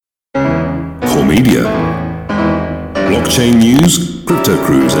media. Blockchain news, crypto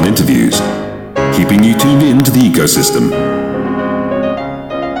crews and interviews, keeping you tuned in to the ecosystem.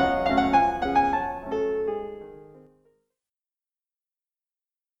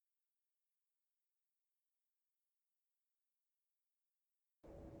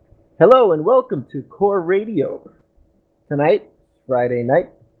 Hello and welcome to Core Radio. Tonight, Friday night,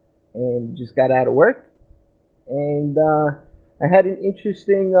 and just got out of work, and I had an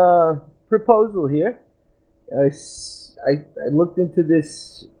interesting proposal here. I looked into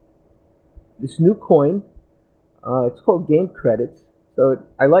this new coin. It's called Gamecredits. So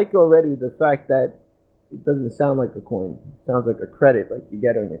I like already the fact that it doesn't sound like a coin. It sounds like a credit, like you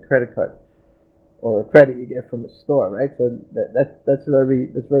get on your credit card, or a credit you get from a store, right? So that's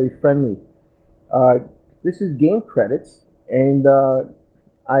very friendly. Uh, this is Gamecredits, and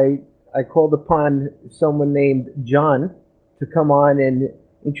I called upon someone named John to come on and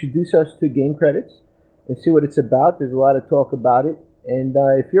introduce us to Gamecredits and see what it's about. There's a lot of talk about it, and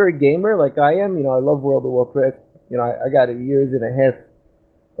if you're a gamer like I am, I love World of Warcraft. I got a years and a half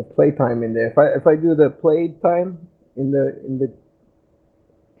of playtime in there. If I do the play time in the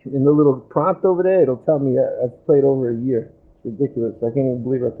little prompt over there, it'll tell me I've played over a year. It's ridiculous. I can't even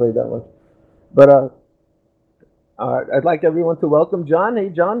believe I played that much. But I'd like everyone to welcome John. Hey,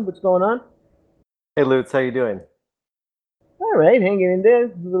 John, what's going on? Hey, Lutz, how you doing? All right, hanging in there,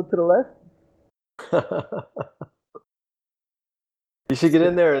 a little to the left. You should get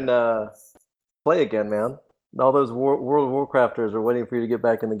in there and play again, man. All those World of Warcrafters are waiting for you to get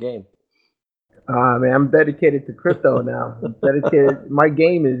back in the game. Man, I'm dedicated to crypto now. I'm dedicated. My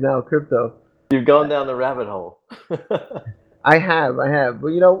game is now crypto. You've gone down the rabbit hole. I have.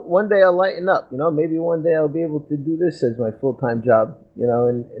 But one day I'll lighten up. Maybe one day I'll be able to do this as my full-time job.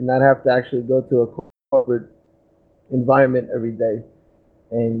 And not have to actually go to a corporate environment every day.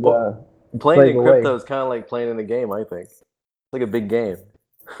 And playing in crypto is kind of like playing in a game. I think it's like a big game.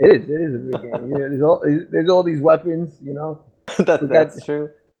 It is a big game. There's all these weapons. That's true.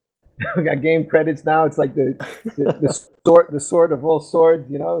 We got Gamecredits now. It's like the sword of all swords.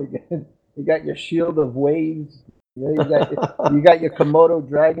 You got your shield of waves. You got your Komodo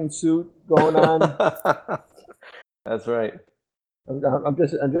dragon suit going on. That's right. I'm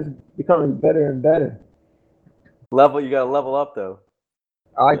just becoming better and better. You gotta level up though.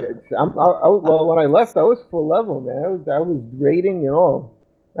 Well, when I left, I was full level, man. I was raiding and all.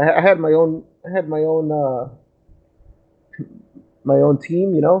 I had my own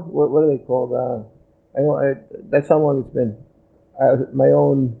team. What are they called? That's how long it's been. My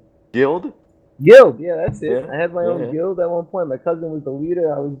own guild. Yeah, that's it. Yeah. I had my own guild at one point. My cousin was the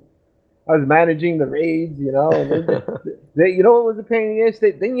leader. I was managing the raids, And then, what was a pain in the ass?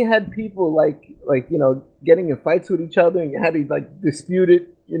 Then you had people like getting in fights with each other, and you had to dispute it,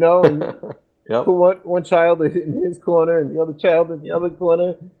 And yep. put one child in his corner and the other child in the other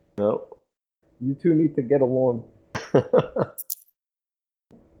corner. Yep. You two need to get along.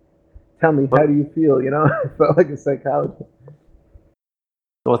 Tell me, how do you feel? I felt like a psychologist.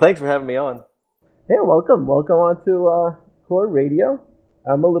 Well, thanks for having me on. Hey, welcome on to Core Radio.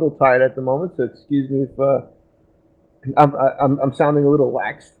 I'm a little tired at the moment, so excuse me if I'm sounding a little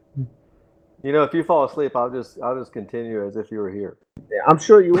lax. If you fall asleep, I'll just continue as if you were here. Yeah, I'm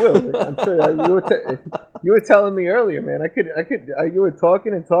sure you will. I'm sure you were telling me earlier, man. You were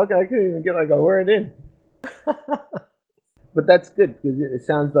talking and talking. I couldn't even get a word in. But that's good because it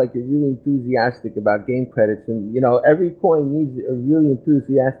sounds like you're really enthusiastic about Gamecredits, and every coin needs a really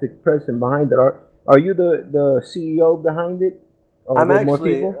enthusiastic person behind it. Are you the CEO behind it? I'm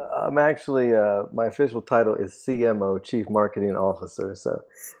actually my official title is CMO, Chief Marketing Officer. So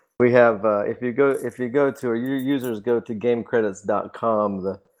we have if you go to, or your users go to Gamecredits.com,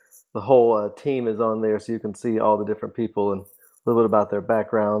 the whole team is on there, so you can see all the different people and a little bit about their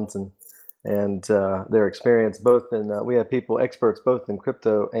backgrounds and their experience. Both in we have experts both in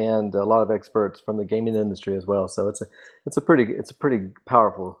crypto and a lot of experts from the gaming industry as well. So it's a pretty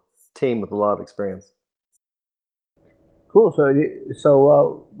powerful team with a lot of experience. Cool.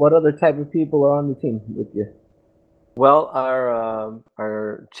 So what other type of people are on the team with you? Well,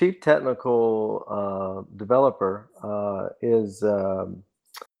 our chief technical developer is, or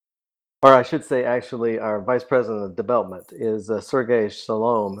I should say, actually, our vice president of development is Sergey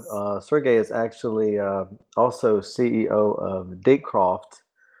Shalom. Sergey is actually also CEO of Datecroft.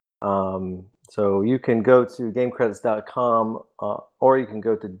 So you can go to Gamecredits.com or you can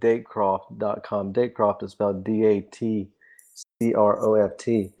go to Datecroft.com. Datecroft is spelled DATCROFT.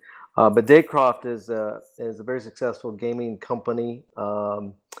 But Datecroft is a very successful gaming company.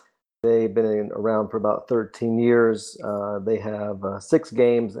 They've been around for about 13 years. They have 6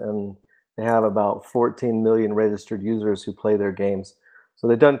 games and They have about 14 million registered users who play their games. So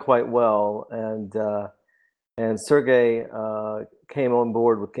they've done quite well. And Sergey came on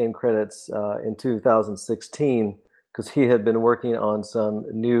board with Gamecredits in 2016 because he had been working on some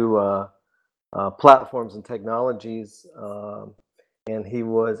new platforms and technologies, and he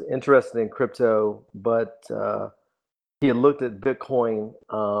was interested in crypto, but he had looked at Bitcoin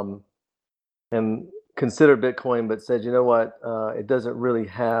and considered Bitcoin, but said, you know what, it doesn't really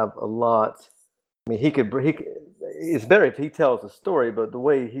have a lot. I mean, it's better if he tells the story, but the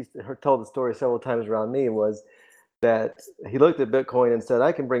way he told the story several times around me was that he looked at Bitcoin and said,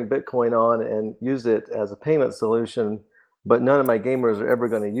 I can bring Bitcoin on and use it as a payment solution, but none of my gamers are ever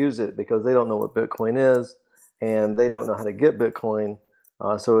going to use it because they don't know what Bitcoin is and they don't know how to get Bitcoin.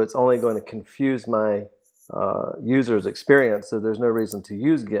 So it's only going to confuse my users' experience. So there's no reason to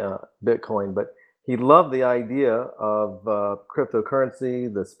use Bitcoin. But he loved the idea of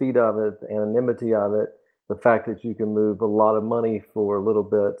cryptocurrency, the speed of it, the anonymity of it, the fact that you can move a lot of money for a little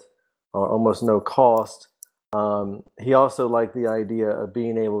bit or almost no cost. He also liked the idea of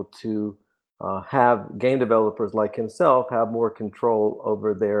being able to have game developers like himself have more control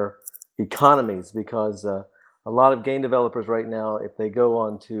over their economies, because a lot of game developers right now, if they go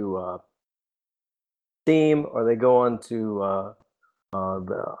on to Steam or they go on to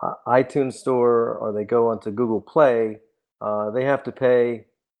the iTunes store or they go onto Google Play, they have to pay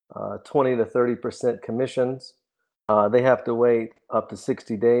 20 to 30% commissions. They have to wait up to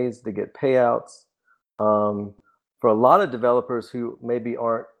 60 days to get payouts. For a lot of developers who maybe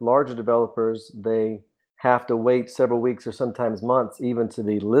aren't larger developers, they have to wait several weeks or sometimes months even to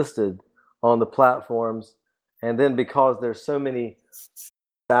be listed on the platforms. And then because there's so many,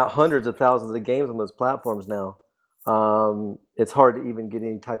 hundreds of thousands of games on those platforms now, it's hard to even get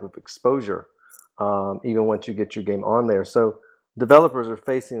any type of exposure, even once you get your game on there. So developers are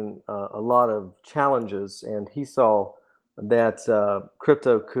facing a lot of challenges, and he saw that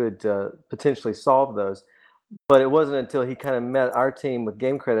crypto could potentially solve those. But it wasn't until he kind of met our team with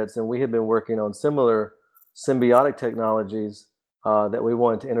Gamecredits, and we had been working on similar symbiotic technologies that we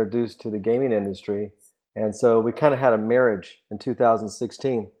wanted to introduce to the gaming industry. And so we kind of had a marriage in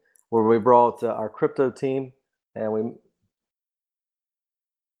 2016 where we brought our crypto team, and we...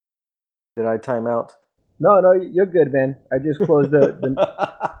 Did I time out? No, you're good, man. I just closed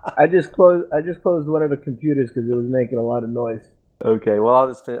I just closed one of the computers because it was making a lot of noise. Okay,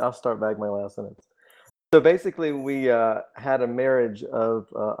 well, I'll start back my last sentence. So basically, we had a marriage of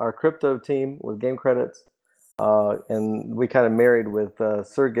our crypto team with Gamecredits, and we kind of married with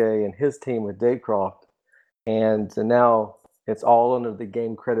Sergey and his team with Daycroft, and now it's all under the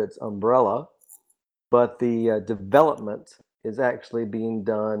Gamecredits umbrella. But the development is actually being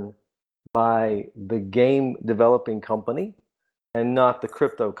done by the game developing company and not the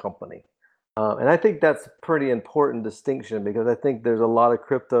crypto company. And I think that's a pretty important distinction, because I think there's a lot of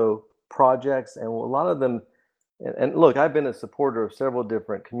crypto projects, and a lot of them, and look, I've been a supporter of several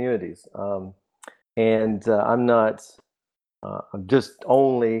different communities, and I'm not just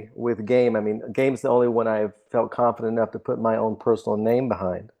only with game. I mean, game's the only one I've felt confident enough to put my own personal name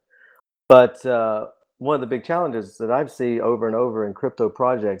behind. But one of the big challenges that I've seen over and over in crypto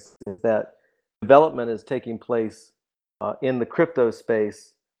projects is that development is taking place in the crypto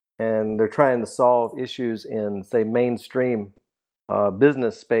space, and they're trying to solve issues in, say, mainstream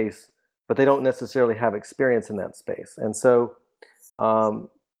business space, but they don't necessarily have experience in that space. And so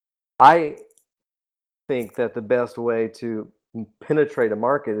I think that the best way to penetrate a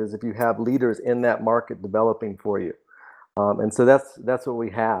market is if you have leaders in that market developing for you. And so that's what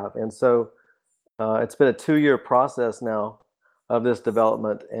we have. And so it's been a 2-year process now of this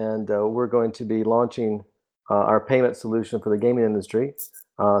development, and we're going to be launching our payment solution for the gaming industry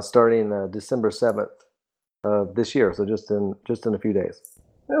starting December 7th of this year. So just in a few days.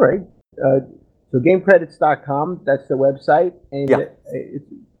 All right. So Gamecredits.com, that's the website, and Yeah. It's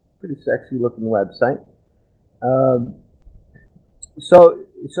a pretty sexy looking website. So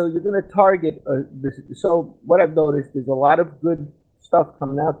you're going to target this. So what I've noticed is a lot of good stuff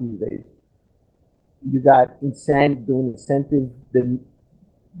coming out these days. You got doing the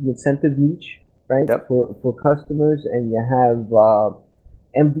incentive niche, right? Yep. For customers, and you have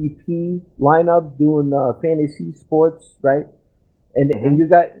MVP lineup doing fantasy sports, right? And you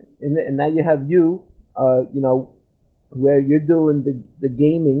got and now you have where you're doing the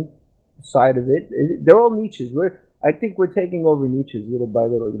gaming side of it. They're all niches. I think we're taking over niches little by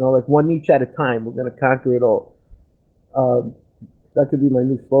little. Like one niche at a time. We're going to conquer it all. That could be my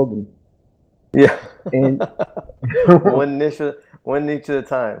new slogan. Yeah. And one niche at a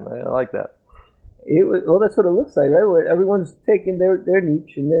time. I like that. Well, that's what it looks like, right? Where everyone's taking their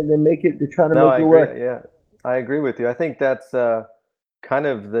niche and then they make it. They're trying to No, make I it agree. work. Yeah, I agree with you. I think that's kind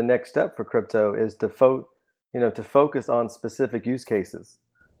of the next step for crypto is to focus on specific use cases,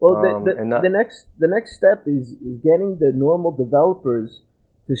 Well, and not. the next step is getting the normal developers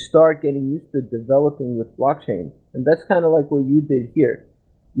to start getting used to developing with blockchain, and that's kind of like what you did here.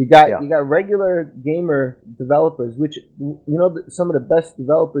 Yeah. You got regular gamer developers, which some of the best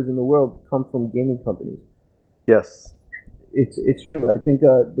developers in the world come from gaming companies. Yes. It's true. I think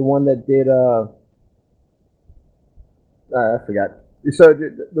the one that did I forgot. So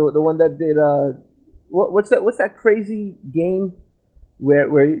the one that did what's that crazy game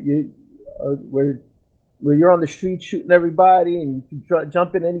where you where you're on the street shooting everybody and you can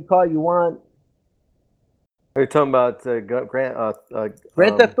jump in any car you want. Are you talking about Grand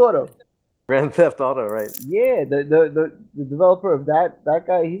Theft Auto. Grand Theft Auto, right? Yeah, the developer of that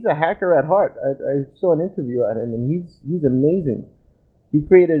guy, he's a hacker at heart. I saw an interview at him, and he's amazing. He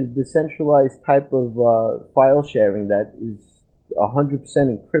created a decentralized type of file sharing that is 100%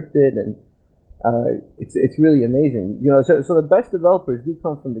 encrypted, and it's really amazing. So the best developers do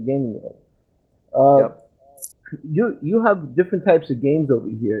come from the gaming world. Uh, Yep. you have different types of games over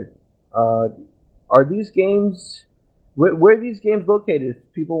here. Uh, are these games where are these games located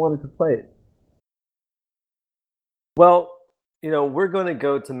if people wanted to play it? Well, we're going to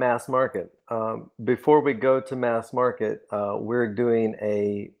go to mass market. Before we go to mass market, we're doing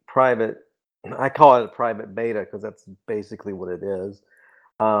a private, I call it a private beta because that's basically what it is,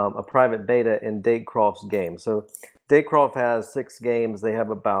 a private beta in Datecroft's game. So Datecroft has 6 games. They have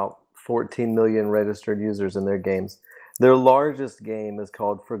about 14 million registered users in their games. Their largest game is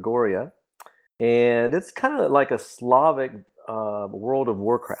called Frigoria, and it's kind of like a Slavic World of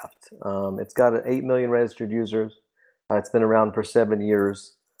Warcraft. It's got 8 million registered users. It's been around for 7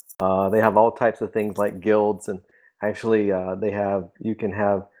 years. They have all types of things like guilds, and actually, uh, they have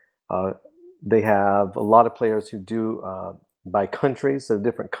a lot of players who do by countries. So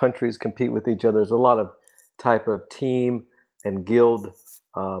different countries compete with each other. There's a lot of type of team and guild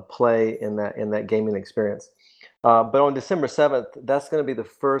play in that gaming experience. But on December 7th, that's going to be the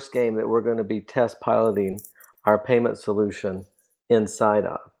first game that we're going to be test piloting our payment solution inside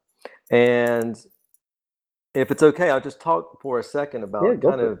of. And if it's okay, I'll just talk for a second Yeah, about go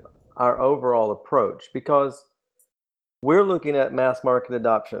kind for it. of our overall approach because we're looking at mass market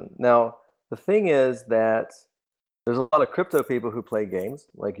adoption. Now, the thing is that there's a lot of crypto people who play games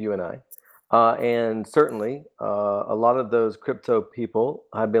like you and I. And certainly, a lot of those crypto people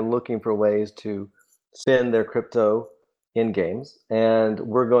have been looking for ways to spend their crypto in games, and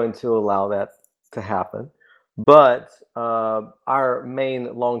we're going to allow that to happen. But our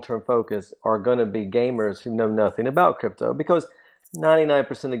main long-term focus are going to be gamers who know nothing about crypto because 99%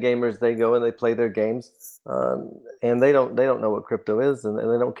 of gamers, they go and they play their games, and they don't know what crypto is, and they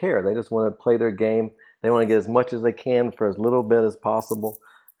don't care. They just want to play their game. They want to get as much as they can for as little bit as possible,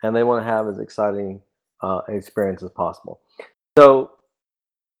 and they want to have as exciting experience as possible. So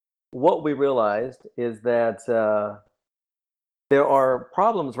what we realized is that there are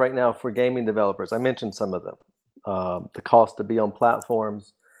problems right now for gaming developers. I mentioned some of them. The cost to be on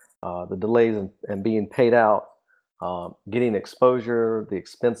platforms, the delays in being paid out, getting exposure, the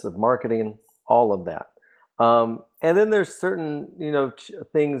expense of marketing, all of that. And then there's certain,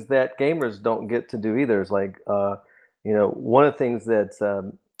 things that gamers don't get to do either. It's like, one of the things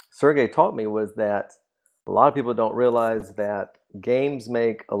that Sergey taught me was that a lot of people don't realize that games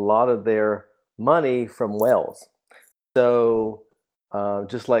make a lot of their money from whales. So,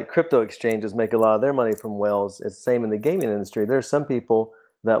 just like crypto exchanges make a lot of their money from whales, it's the same in the gaming industry. There's some people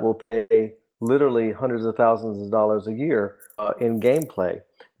that will pay literally hundreds of thousands of dollars a year in gameplay.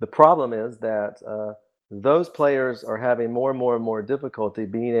 The problem is that those players are having more and more and more difficulty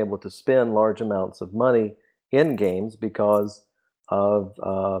being able to spend large amounts of money in games because of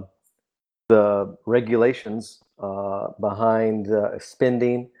the regulations behind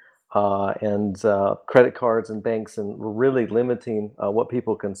spending and credit cards and banks, and really limiting what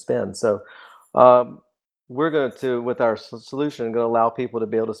people can spend. So um, we're going to, with our solution, going to allow people to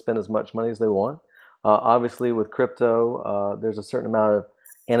be able to spend as much money as they want. Obviously, with crypto, there's a certain amount of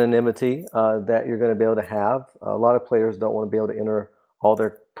anonymity that you're going to be able to have. A lot of players don't want to be able to enter all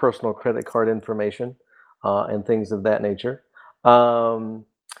their personal credit card information and things of that nature. Um,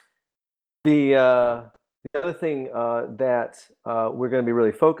 the other thing that we're going to be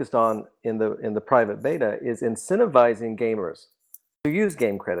really focused on in the private beta is incentivizing gamers to use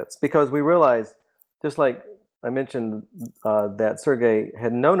game credits because we realize, just like I mentioned, that Sergey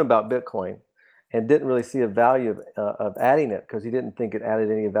had known about Bitcoin and didn't really see a value of adding it because he didn't think it added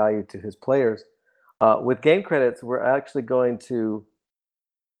any value to his players. With game credits, we're actually going to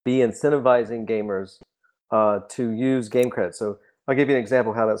be incentivizing gamers to use game credits. So I'll give you an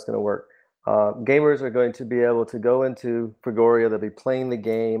example of how that's going to work. Gamers are going to be able to go into Fregoria, they'll be playing the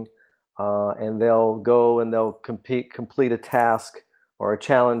game, and they'll go and they'll complete a task or a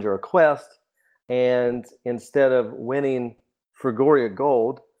challenge or a quest. And instead of winning Fregoria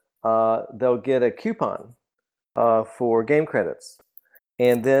Gold, they'll get a coupon for game credits.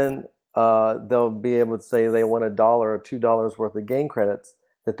 And then they'll be able to say they want $1 or $2 worth of game credits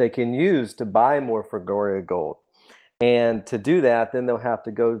that they can use to buy more Fregoria Gold. And to do that, then they'll have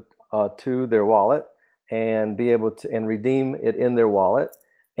to go to their wallet and be able to redeem it in their wallet.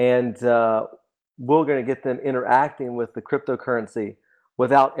 And we're going to get them interacting with the cryptocurrency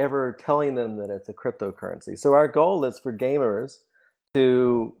without ever telling them that it's a cryptocurrency. So our goal is for gamers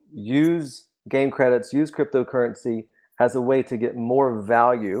to use game credits, use cryptocurrency as a way to get more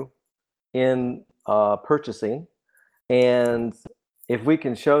value in purchasing. And if we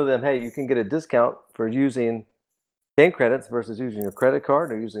can show them, hey, you can get a discount for using game credits versus using your credit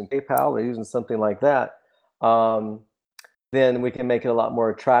card or using PayPal or using something like that, then we can make it a lot more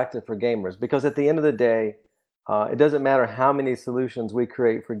attractive for gamers. Because at the end of the day, it doesn't matter how many solutions we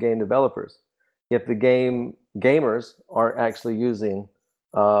create for game developers if the gamers aren't actually using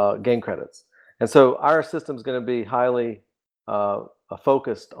game credits. And so our system is going to be highly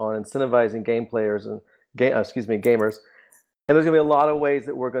focused on incentivizing game players and gamers. And there's going to be a lot of ways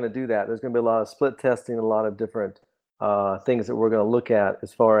that we're going to do that. There's going to be a lot of split testing, a lot of different things that we're going to look at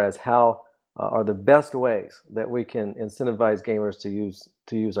as far as how are the best ways that we can incentivize gamers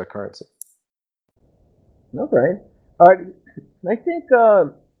to use our currency. Okay. All right. I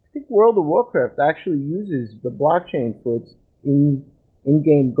think World of Warcraft actually uses the blockchain for its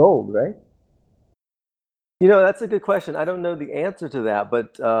in-game gold, right? You know, that's a good question. I don't know the answer to that,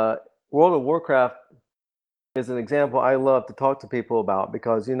 but World of Warcraft is an example I love to talk to people about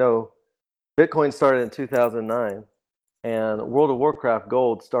because, you know, Bitcoin started in 2009 and World of Warcraft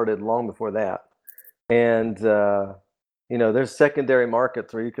Gold started long before that. And, you know, there's secondary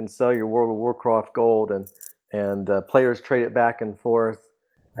markets where you can sell your World of Warcraft Gold and players trade it back and forth.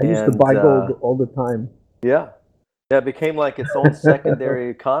 I used to buy gold all the time. Yeah. Yeah, it became like its own secondary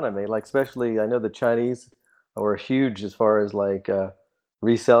economy. Like, especially, I know the Chinese were huge as far as like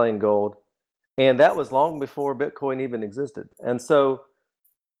reselling gold. And that was long before Bitcoin even existed. And so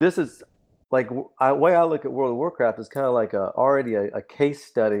this is like the way I look at World of Warcraft is kind of like already a case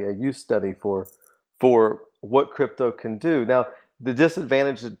study, a use study for what crypto can do. Now, the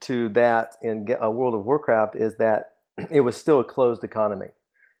disadvantage to that in World of Warcraft is that it was still a closed economy.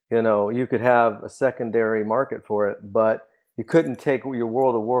 You know, you could have a secondary market for it, but you couldn't take your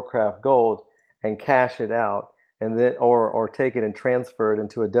World of Warcraft gold and cash it out and then or take it and transfer it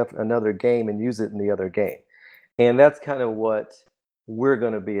into another game and use it in the other game. And that's kind of what we're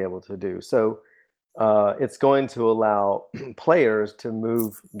going to be able to do. So it's going to allow players to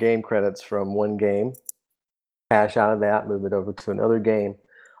move game credits from one game, cash out of that, move it over to another game.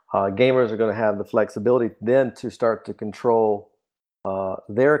 Gamers are going to have the flexibility then to start to control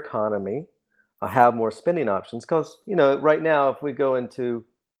their economy, have more spending options. Because, you know, right now, if we go into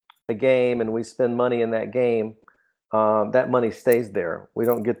a game and we spend money in that game, that money stays there. We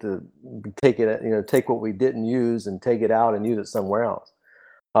don't get to take it, you know, take what we didn't use and take it out and use it somewhere else.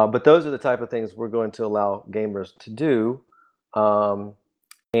 But those are the type of things we're going to allow gamers to do.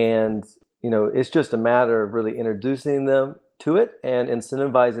 And, you know, it's just a matter of really introducing them to it and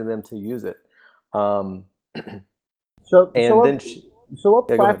incentivizing them to use it. So what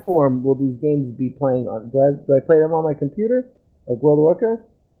Yeah, platform will these games be playing on? Do I play them on my computer, like World of Warcraft?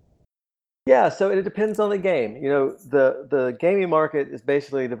 Yeah, so it depends on the game. You know, the gaming market is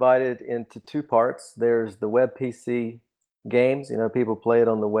basically divided into two parts. There's the web PC games, you know, people play it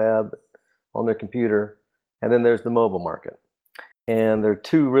on the web, on their computer, and then there's the mobile market. And they're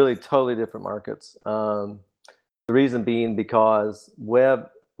two really totally different markets. The reason being because web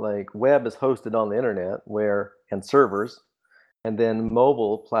is hosted on the internet and servers, and then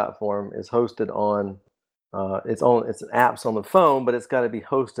mobile platform is hosted on it's apps on the phone, but it's got to be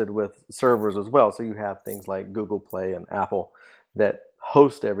hosted with servers as well. So you have things like Google Play and Apple that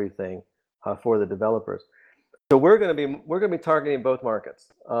host everything for the developers. So we're going to be targeting both markets.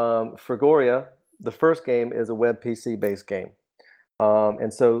 Fregoria, the first game, is a web PC based game,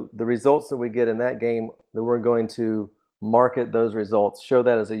 and so the results that we get in that game, that we're going to market those results, show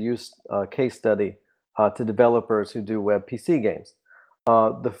that as a use case study to developers who do web PC games.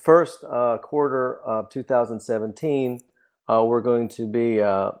 The first quarter of 2017, we're going to be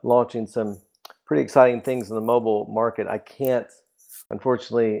launching some pretty exciting things in the mobile market. I can't,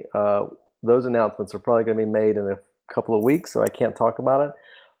 unfortunately, those announcements are probably going to be made in a couple of weeks, so I can't talk about it.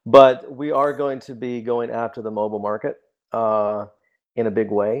 But we are going to be going after the mobile market in a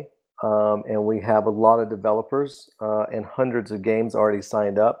big way. And we have a lot of developers and hundreds of games already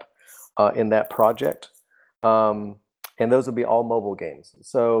signed up in that project. And those will be all mobile games.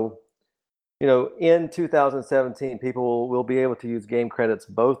 So, in 2017, people will be able to use game credits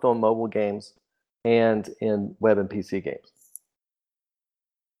both on mobile games and in web and PC games.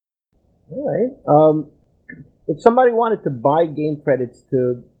 All right. If somebody wanted to buy game credits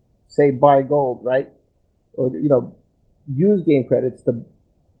to, say, buy gold, right, or use game credits to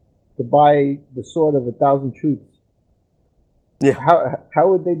buy the sword of 1,000 truths, Yeah. how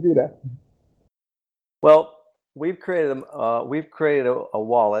would they do that? Well, we've created a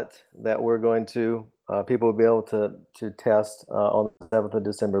wallet that we're going to people will be able to test on the 7th of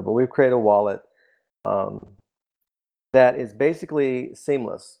December. But we've created a wallet um, that is basically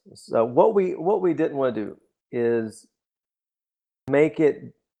seamless. So what we didn't want to do is make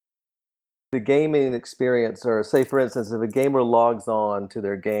it the gaming experience, or say for instance, if a gamer logs on to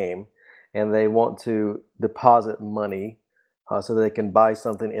their game and they want to deposit money so they can buy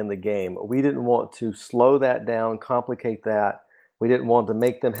something in the game, we didn't want to slow that down, complicate that. We didn't want to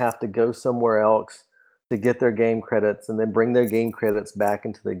make them have to go somewhere else to get their game credits and then bring their game credits back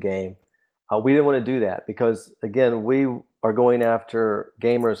into the game. We didn't want to do that because, again, we are going after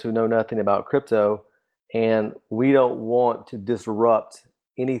gamers who know nothing about crypto, and we don't want to disrupt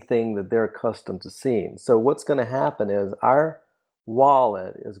anything that they're accustomed to seeing. So what's going to happen is our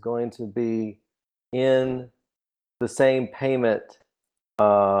wallet is going to be in the same payment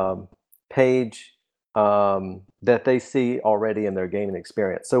page that they see already in their gaming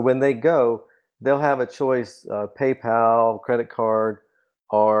experience. So when they go, they'll have a choice: PayPal, credit card,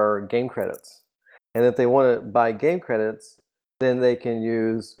 or game credits. And if they want to buy game credits, then they can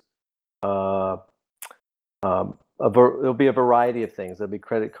use uh, it'll be a variety of things. There'll be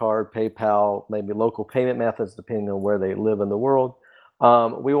credit card, PayPal, maybe local payment methods depending on where they live in the world.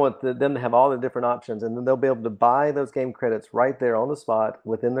 We want them to have all the different options, and then they'll be able to buy those game credits right there on the spot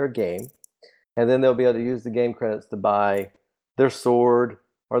within their game. And then they'll be able to use the game credits to buy their sword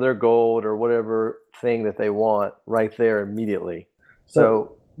or their gold or whatever thing that they want right there immediately.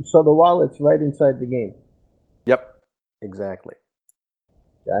 So the wallet's right inside the game. yep, exactly.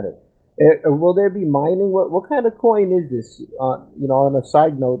 Got it. Will there be mining? What kind of coin is this? On a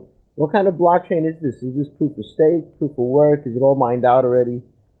side note, what kind of blockchain is this? Is this proof of stake, proof of work? Is it all mined out already?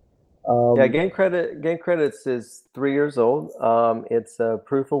 Yeah, Game Credits is 3 years old. It's a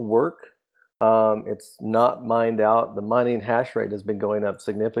proof of work. It's not mined out. The mining hash rate has been going up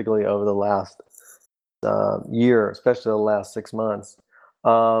significantly over the last year, especially the last 6 months.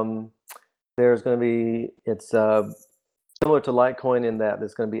 There's going to be it's similar to Litecoin in that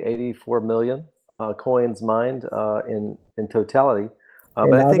there's going to be 84 million coins mined in totality.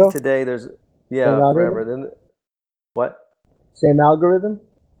 But I think today there's forever. Then what? Same algorithm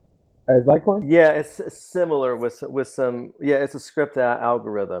as Litecoin? Yeah, it's similar with some. Yeah, it's a script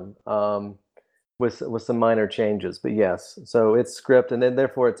algorithm with some minor changes. But yes, so it's script, and then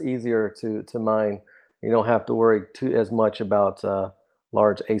therefore it's easier to mine. You don't have to worry as much about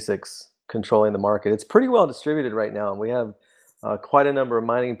large ASICs controlling the market. It's pretty well distributed right now, and we have quite a number of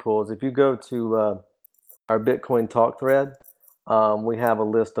mining pools. If you go to our Bitcoin talk thread, we have a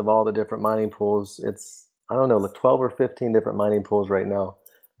list of all the different mining pools. It's, I don't know, like 12 or 15 different mining pools right now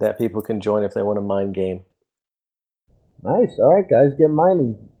that people can join if they want to mine game. Nice. All right, guys, get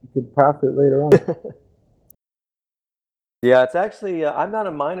mining. You could profit later on. Yeah, it's actually, I'm not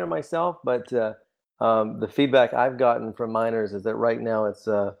a miner myself, but the feedback I've gotten from miners is that right now it's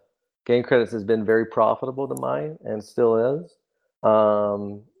Game Credits has been very profitable to mine and still is.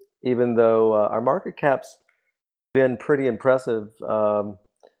 Even though our market cap's been pretty impressive, or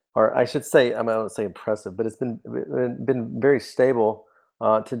I should say, I don't say impressive, but it's been very stable.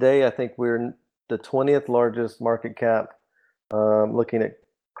 Today, I think we're the 20th largest market cap. Looking at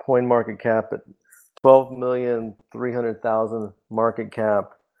coin market cap at 12,300,000 market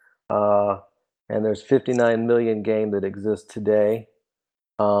cap, and there's 59 million game that exists today.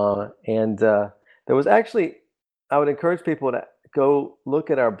 And there was actually, I would encourage people to go look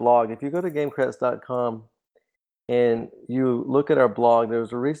at our blog. If you go to Gamecredits.com and you look at our blog, there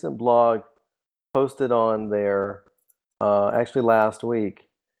was a recent blog posted on there actually last week.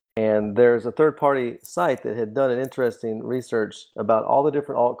 And there's a third-party site that had done an interesting research about all the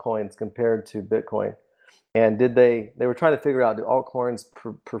different altcoins compared to Bitcoin. And they were trying to figure out, do altcoins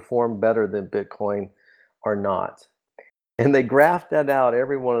perform better than Bitcoin or not? And they graphed that out,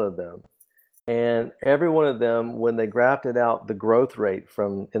 every one of them. And every one of them, when they grafted out the growth rate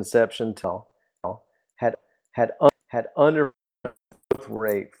from inception to now, had had under growth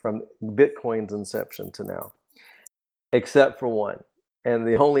rate from Bitcoin's inception to now, except for one. And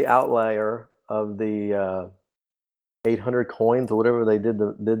the only outlier of the 800 coins or whatever they did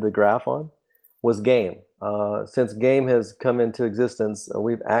the graph on was Game. Since Game has come into existence,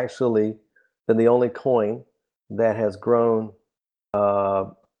 we've actually been the only coin that has grown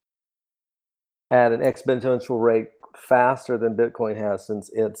at an exponential rate faster than Bitcoin has since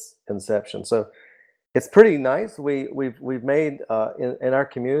its inception. So it's pretty nice. We've made in our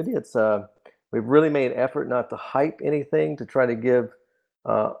community. We've really made an effort not to hype anything, to try to give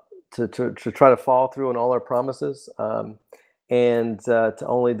uh, to try to follow through on all our promises, and to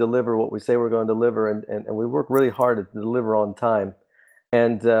only deliver what we say we're going to deliver, and we work really hard to deliver on time.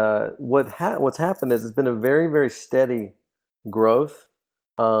 And what's happened is it's been a very, very steady growth,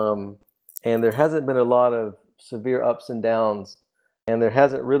 um, and there hasn't been a lot of severe ups and downs, and there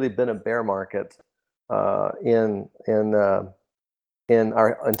hasn't really been a bear market uh, in in uh, in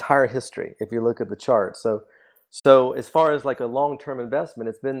our entire history. If you look at the chart, so as far as like a long-term investment,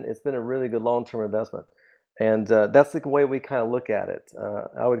 it's been a really good long-term investment, and that's the way we kind of look at it.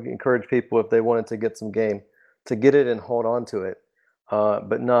 I would encourage people, if they wanted to get some game, to get it and hold on to it,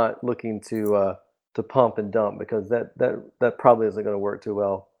 but not looking to pump and dump, because that probably isn't going to work too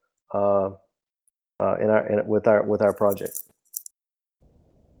well uh, with our project.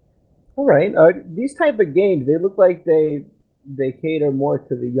 All right. These type of games, they look like they cater more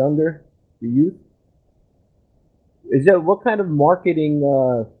to the younger, the youth. Is that what kind of marketing,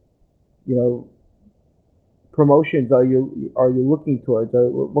 you know, promotions are you looking towards?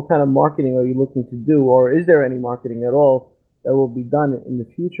 What kind of marketing are you looking to do, or is there any marketing at all that will be done in the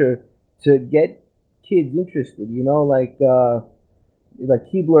future to get kids interested? Like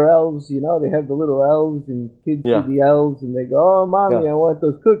Keebler elves. They have the little elves, and kids see Yeah. the elves, and they go, "Oh, Yeah. mommy, I want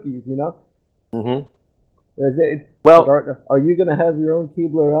those cookies." Hmm. But Well, are you going to have your own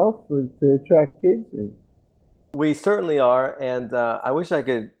Keebler elf to attract kids? we certainly are, and I wish I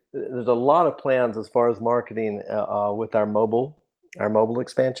could. There's a lot of plans as far as marketing with our mobile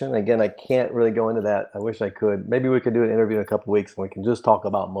expansion. Again, I can't really go into that. I wish I could. Maybe we could do an interview in a couple weeks and we can just talk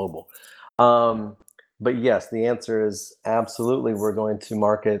about mobile. Um, but yes, the answer is absolutely. We're going to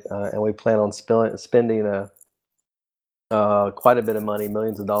market, and we plan on spending quite a bit of money,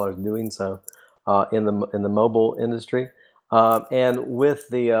 millions of dollars, doing so in the mobile industry, and with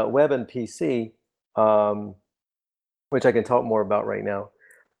the web and PC. Um, which I can talk more about right now.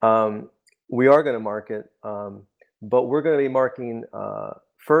 Um, we are going to market, but we're going to be marketing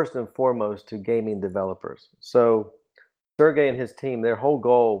first and foremost to gaming developers. So Sergey and his team, their whole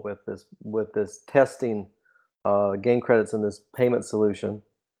goal with this testing game credits and this payment solution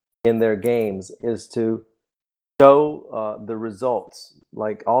in their games is to show the results,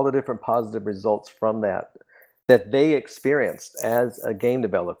 like all the different positive results from that they experienced as a game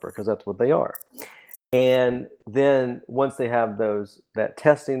developer, because that's what they are. And then once they have that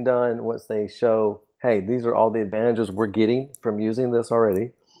testing done, once they show, hey, these are all the advantages we're getting from using this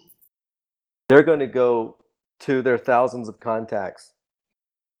already, they're going to go to their thousands of contacts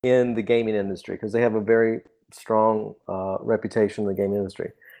in the gaming industry, because they have a very strong reputation in the gaming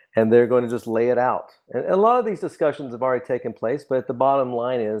industry. And they're going to just lay it out. And a lot of these discussions have already taken place, but the bottom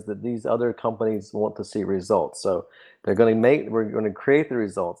line is that these other companies want to see results. So we're going to create the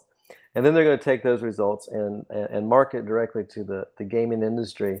results. And then they're going to take those results and market directly to the gaming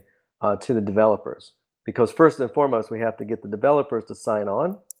industry, to the developers. Because first and foremost, we have to get the developers to sign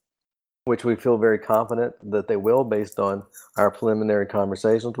on, which we feel very confident that they will based on our preliminary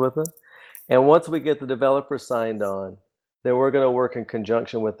conversations with them. And once we get the developers signed on, then we're going to work in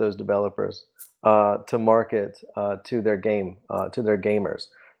conjunction with those developers to market to their gamers.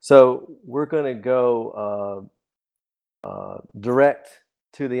 So we're going to go direct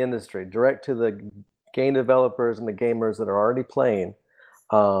to the industry, direct to the game developers and the gamers that are already playing,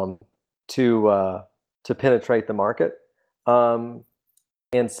 um, to to penetrate the market. Um,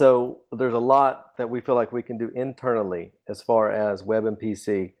 and so there's a lot that we feel like we can do internally as far as web and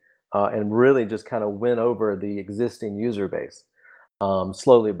PC, and really just kind of win over the existing user base,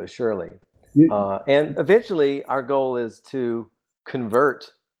 slowly but surely. You, And eventually, our goal is to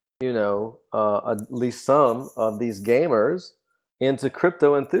convert, at least some of these gamers into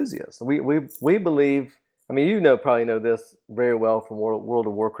crypto enthusiasts. We believe. I mean, probably know this very well from World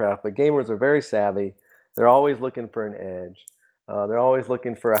of Warcraft, but gamers are very savvy. They're always looking for an edge. They're always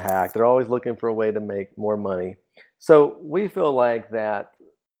looking for a hack. They're always looking for a way to make more money. So we feel like that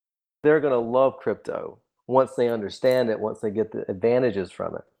they're going to love crypto once they understand it, once they get the advantages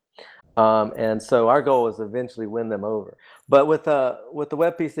from it. And so our goal is to eventually win them over. But with the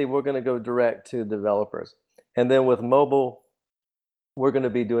web PC, we're going to go direct to developers, and then with mobile, we're going to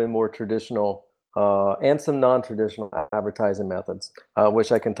be doing more traditional and some non-traditional advertising methods,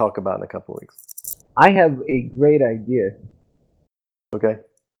 which I can talk about in a couple of weeks. I have a great idea. Okay.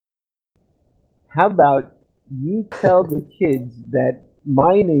 How about you tell the kids that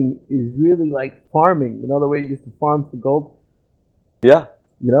mining is really like farming? You know the way you used to farm for gold. Yeah.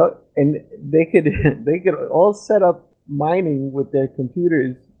 You know, and they could they could all set up mining with their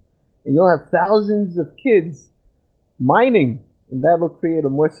computers, and you'll have thousands of kids mining, and that will create a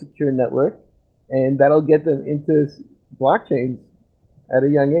more secure network, and that'll get them into blockchains at a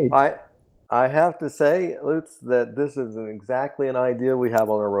young age. I I have to say, Lutz, that this is exactly an idea we have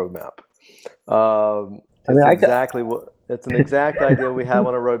on our roadmap. I mean, It's I could. exactly what it's an exact idea we have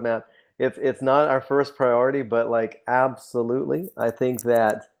on our roadmap. It's not our first priority, but like absolutely, I think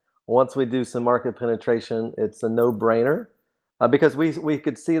that once we do some market penetration, it's a no-brainer because we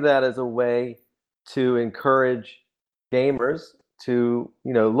could see that as a way to encourage gamers to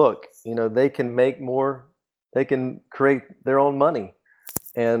look, they can make more, they can create their own money,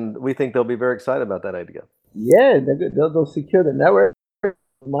 and we think they'll be very excited about that idea. Yeah, they'll secure the network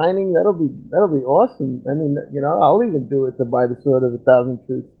mining. That'll be awesome. I mean, I'll even do it to buy the sword of a thousand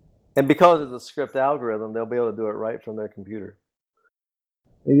truths. And because it's a script algorithm, they'll be able to do it right from their computer.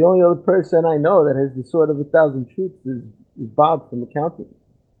 The only other person I know that has the sword of a thousand truths is Bob from accounting.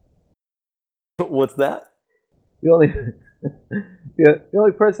 What's that? The only the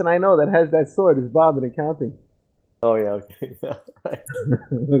only person I know that has that sword is Bob in accounting. Oh yeah, okay. Yeah, right.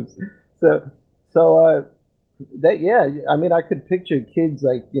 so so that yeah, I mean I could picture kids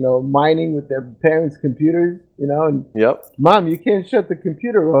like mining with their parents' computers, and Yep. mom, you can't shut the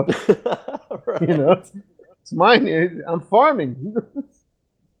computer off, you know. Right. It's mine. I'm farming.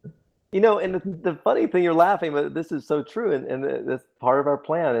 And the funny thing, you're laughing, but this is so true, and that's part of our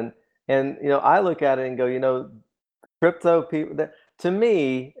plan. And I look at it and go, crypto people. To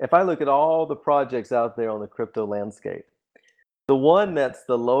me, if I look at all the projects out there on the crypto landscape, the one that's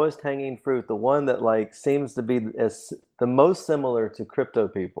the lowest hanging fruit, the one that like seems to be as the most similar to crypto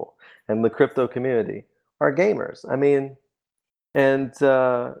people and the crypto community are gamers. I mean, and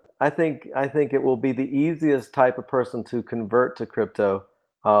I think it will be the easiest type of person to convert to crypto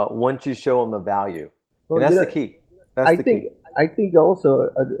once you show them the value, and Well, that's the key. That's I the think key. I think also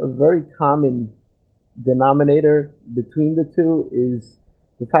a very common denominator between the two is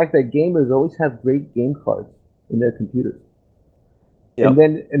the fact that gamers always have great game cards in their computers. And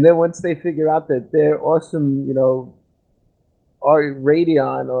Yep. then once they figure out that they're awesome, R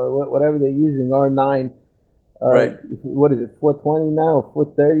Radeon or whatever they're using, R9, Right. what is it, 420 now,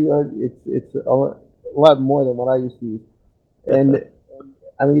 430, or it's a lot more than what I used to use. And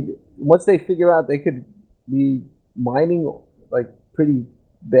I mean, once they figure out they could be mining like pretty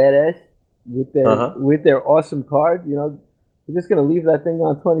badass with Uh their huh. with their awesome card, they're just gonna leave that thing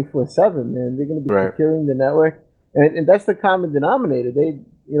on 24/7, and they're gonna be Right. securing the network, and that's the common denominator. They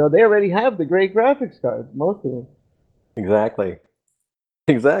already have the great graphics cards, most of them. Exactly.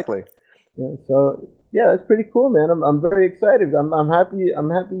 Exactly. So yeah, that's pretty cool, man. I'm very excited. I'm happy. I'm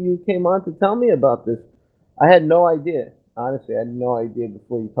happy you came on to tell me about this. I had no idea. Honestly, I had no idea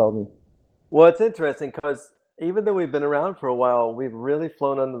before you told me. Well, it's interesting because even though we've been around for a while, we've really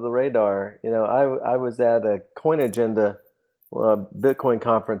flown under the radar. I was at a Coin Agenda Bitcoin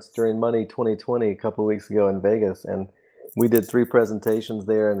conference during Money 2020 a couple of weeks ago in Vegas, and we did 3 presentations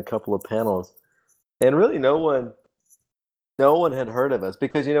there and a couple of panels. And really, no one had heard of us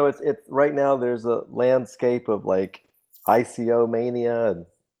because it's right now there's a landscape of like ICO mania and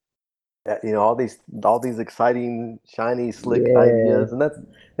all these exciting, shiny, slick Yeah. ideas, and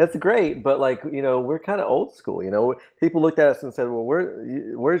that's great. But like we're kind of old school. People looked at us and said, "Well,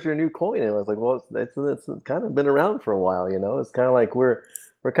 where's your new coin?" And I was like, "Well, it's kind of been around for a while. It's kind of like we're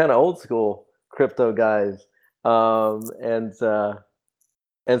kind of old school crypto guys." And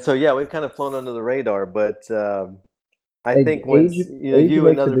so yeah, we've kind of flown under the radar. But I think Age once age you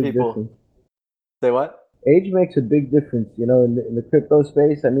and makes a other big people difference. say what? Age makes a big difference, in the crypto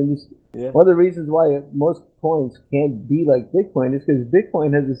space. I mean, Yeah, one of the reasons why most coins can't be like Bitcoin is because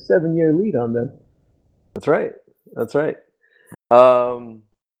Bitcoin has a 7-year lead on them. that's right. That's right. Um,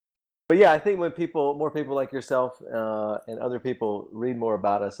 But yeah, I think when more people like yourself and other people read more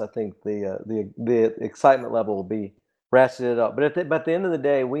about us, I think the excitement level will be ratcheted up. But at the end of the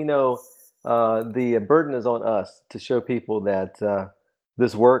day, we know the burden is on us to show people that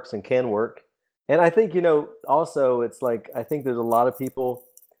this works and can work. And I think also it's like I think there's a lot of people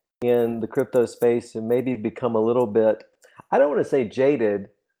in the crypto space who maybe become a little bit, I don't want to say jaded,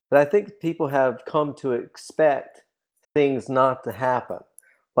 but I think people have come to expect things not to happen.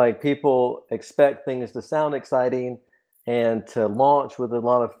 Like people expect things to sound exciting and to launch with a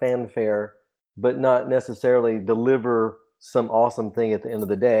lot of fanfare, but not necessarily deliver some awesome thing at the end of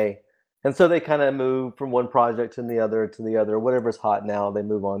the day. And so they kind of move from one project to the other. Whatever's hot now, they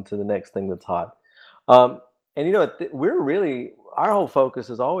move on to the next thing that's hot. And we're really, our whole focus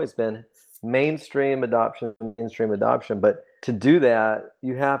has always been mainstream adoption, mainstream adoption. But to do that,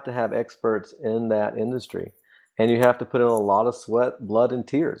 you have to have experts in that industry, and you have to put in a lot of sweat, blood, and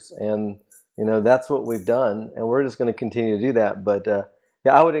tears. And that's what we've done, and we're just going to continue to do that. But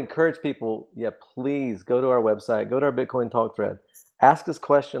yeah, I would encourage people. Yeah, please go to our website, go to our Bitcoin Talk thread, ask us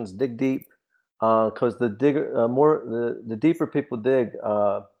questions, dig deep, because the deeper people dig,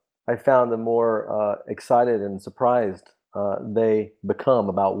 I found the more excited and surprised they become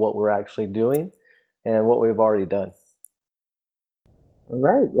about what we're actually doing and what we've already done. All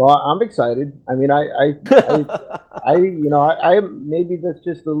right. Well, I'm excited. I mean, I maybe that's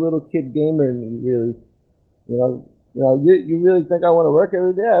just a little kid gamer in me, really. You really think I want to work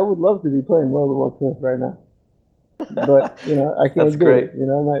every day? I would love to be playing World of Warcraft right now, but I can't That's do great. it.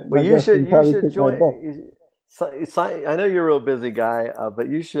 My Well, you should probably kick my butt. I know you're a real busy guy, but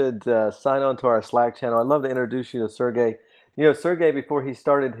you should sign on to our Slack channel. I'd love to introduce you to Sergey. Sergey, before he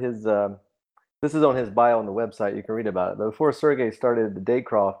started his, this is on his bio on the website. You can read about it. But before Sergey started the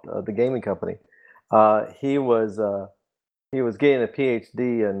Daycroft, the gaming company, he was getting a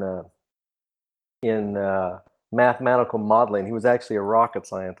PhD in mathematical modeling. He was actually a rocket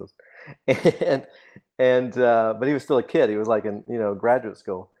scientist, and but he was still a kid. He was like in graduate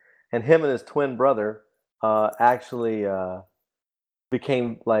school, and him and his twin brother actually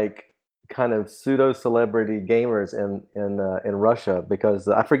became like kind of pseudo celebrity gamers in Russia, because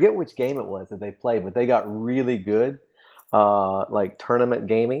I forget which game it was that they played, but they got really good, like tournament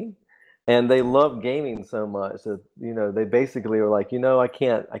gaming, and they loved gaming so much that they basically were like, I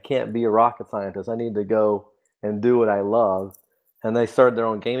can't be a rocket scientist. I need to go and do what I love, and they started their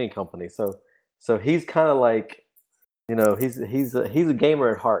own gaming company. So he's kind of like, he's a gamer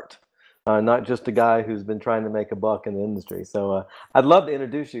at heart. Not just a guy who's been trying to make a buck in the industry. So I'd love to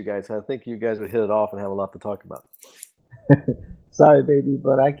introduce you guys. I think you guys would hit it off and have a lot to talk about. Sorry, baby,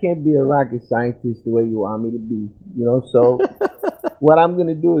 but I can't be a rocket scientist the way you want me to be. So what I'm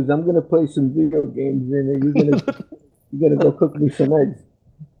gonna do is I'm gonna play some video games, and you're gonna go cook me some eggs.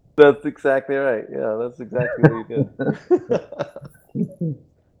 That's exactly right. Yeah, that's exactly what you did.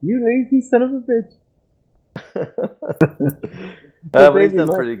 You lazy son of a bitch. But he's done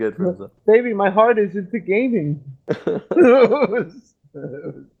pretty good for himself. Baby, my heart is into gaming.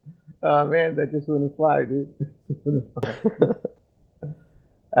 Oh man, that just wouldn't fly, dude.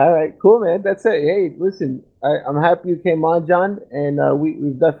 All right, cool, man. That's it. Hey, listen, I'm happy you came on, John, and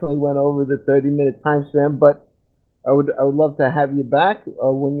we've definitely went over the 30-minute time span, but I would love to have you back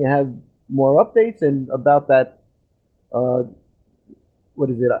when you have more updates and about that. What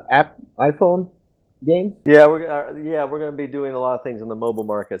is it? App iPhone games? Yeah, we're gonna be doing a lot of things in the mobile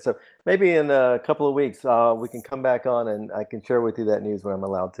market. So maybe in a couple of weeks, we can come back on and I can share with you that news when I'm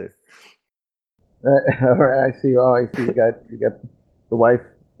allowed to. All right, I see. Oh, I see. You got the wife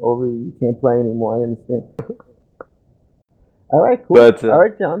over. You can't play anymore. I understand. All right, cool. But, all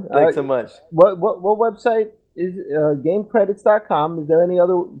right, John. Thanks so much. What website is Gamecredits.com? Is there any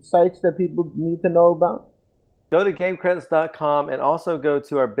other sites that people need to know about? Go to Gamecredits.com and also go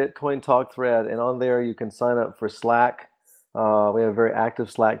to our Bitcoin Talk thread, and on there you can sign up for Slack. We have a very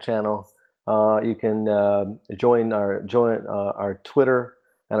active Slack channel. You can join our Twitter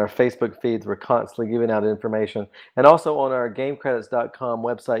and our Facebook feeds. We're constantly giving out information. And also on our Gamecredits.com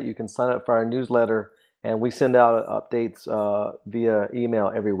website, you can sign up for our newsletter, and we send out updates via email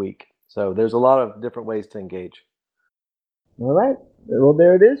every week. So there's a lot of different ways to engage. All right. Well,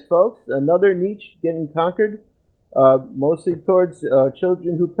 there it is, folks. Another niche getting conquered. Mostly towards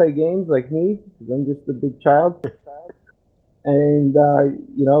children who play games like me, because I'm just a big child. And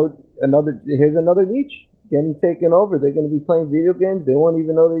here's another niche getting taken over. They're going to be playing video games. They won't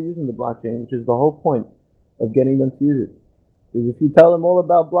even know they're using the blockchain, which is the whole point of getting them to use it. Because if you tell them all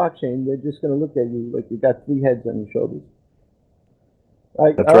about blockchain, they're just going to look at you like you got 3 heads on your shoulders.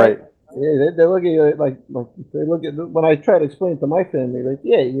 That's right. Yeah, they look at you like they look at when I try to explain it to my family, like,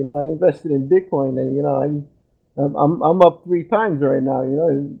 yeah, I invested in Bitcoin, and I'm up 3 times right now.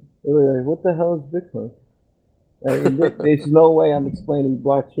 They're like, what the hell is Bitcoin? There's no way I'm explaining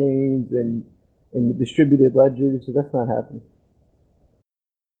blockchains and distributed ledgers, so that's not happening.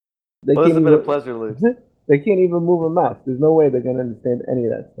 Well, it's been a pleasure, Luke. They can't even move a mouse. There's no way they're going to understand any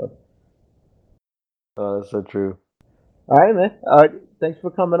of that stuff. Oh, that's so true. All right, man. Thanks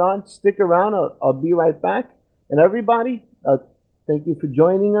for coming on. Stick around. I'll be right back. And everybody, thank you for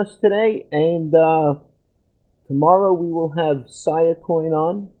joining us today. And tomorrow we will have Saya Coin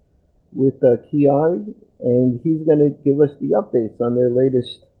on with Kiari, and he's going to give us the updates on their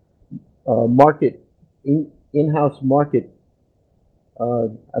latest market, in-house market.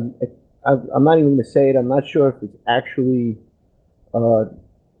 I'm, I'm not even going to say it. I'm not sure if it's actually, you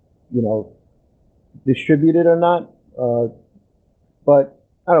know, distributed or not. But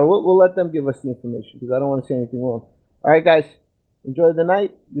I don't know. We'll let them give us the information because I don't want to say anything wrong. All right, guys. Enjoy the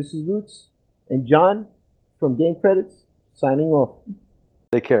night. This is Roots and John from Gamecredits signing off.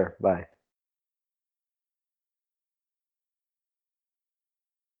 Take care. Bye.